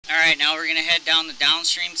Alright, now we're going to head down the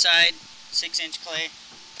downstream side, 6-inch clay.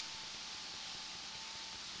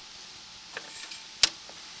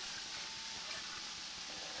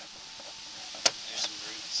 There's some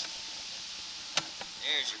roots.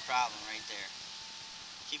 There's your problem right there.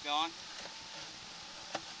 Keep going.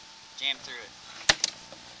 Jam through it.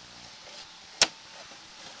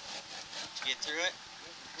 Did you get through it?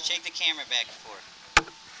 Shake the camera back and forth.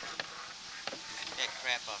 Get that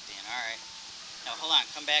crap off the end. Alright. Now hold on,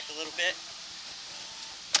 come back a little bit.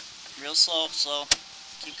 Real slow, slow.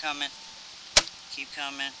 Keep coming. Keep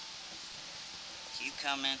coming. Keep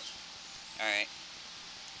coming. Alright.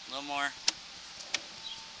 A little more.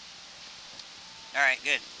 Alright,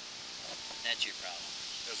 good. That's your problem.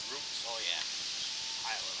 Those roots? Oh yeah.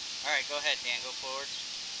 High level. Alright, go ahead, Dan. Go forward.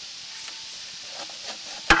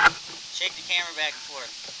 Shake the camera back and forth.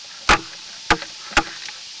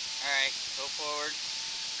 Alright, go forward.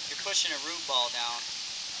 You're pushing a root ball down.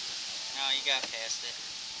 No, you got past it.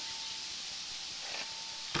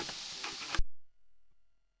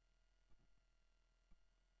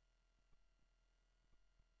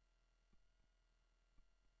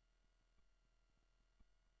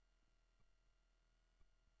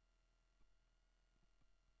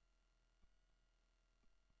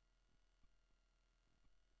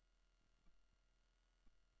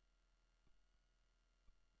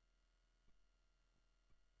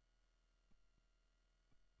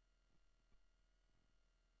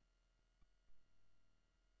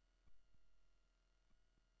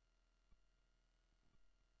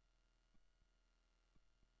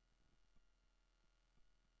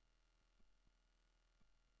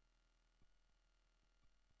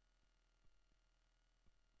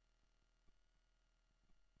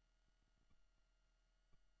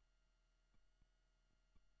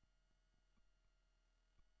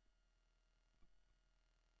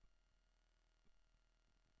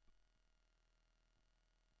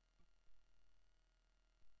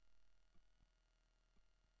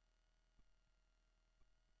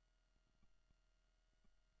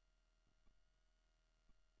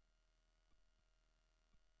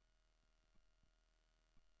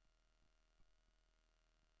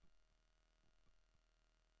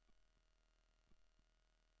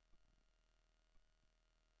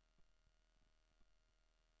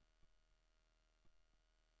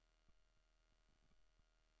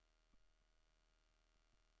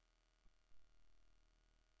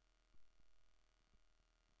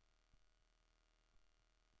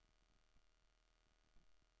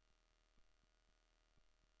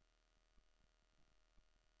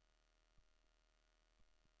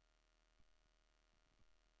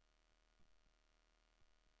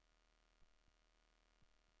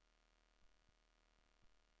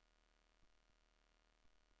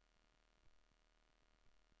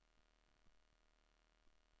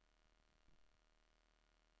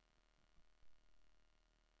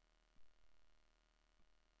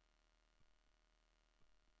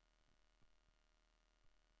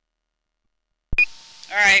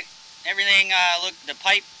 Alright, everything, the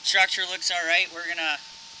pipe structure looks alright. We're going to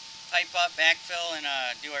pipe up, backfill, and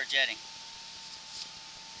do our jetting.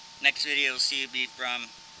 Next video will see you be from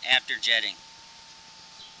after jetting.